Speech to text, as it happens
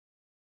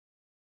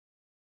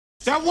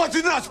That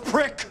wasn't us,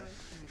 prick!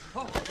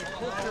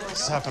 Does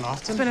this happen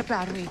often? It's been a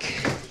bad week.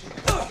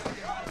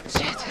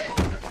 Shit.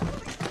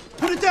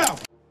 Put it down!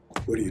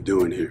 What are you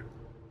doing here?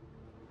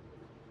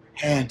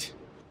 Hand.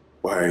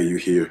 Why are you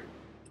here?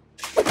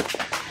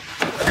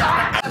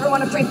 Ever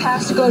want a free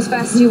pass to go as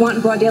fast as you want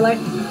in broad daylight?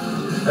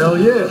 Hell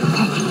yeah.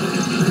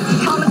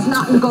 Helmet's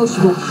not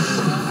negotiable.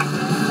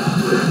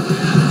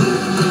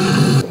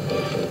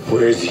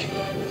 Where is he?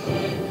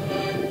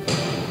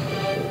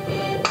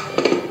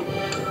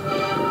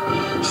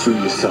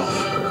 Shoot yourself.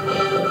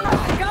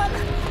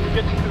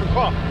 Get into the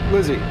car.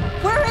 Lizzie.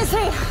 Where is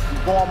he?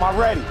 Go on my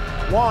ready.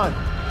 1,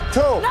 2.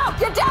 No,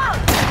 get down!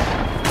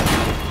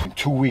 In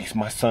 2 weeks,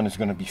 my son is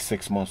gonna be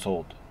 6 months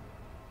old.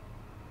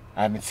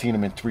 I haven't seen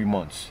him in 3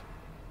 months.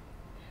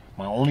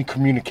 My only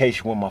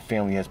communication with my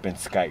family has been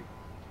Skype.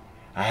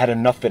 I had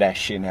enough of that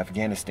shit in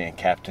Afghanistan,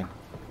 Captain.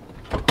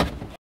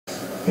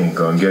 You ain't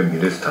gonna get me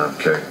this time,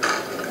 Kay.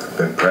 I've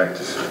been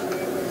practicing.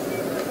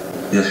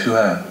 Yes, you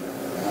have.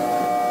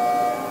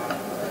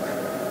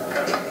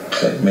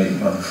 Checkmate,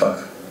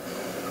 motherfucker.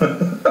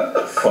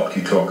 Fuck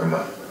you talking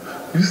about?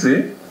 You see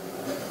it?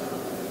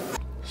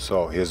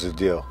 So, here's the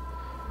deal.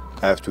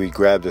 After we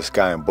grab this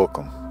guy and book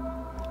him,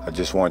 I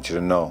just want you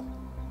to know,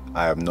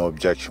 I have no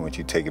objection with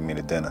you taking me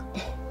to dinner.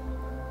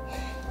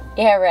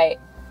 Yeah, right.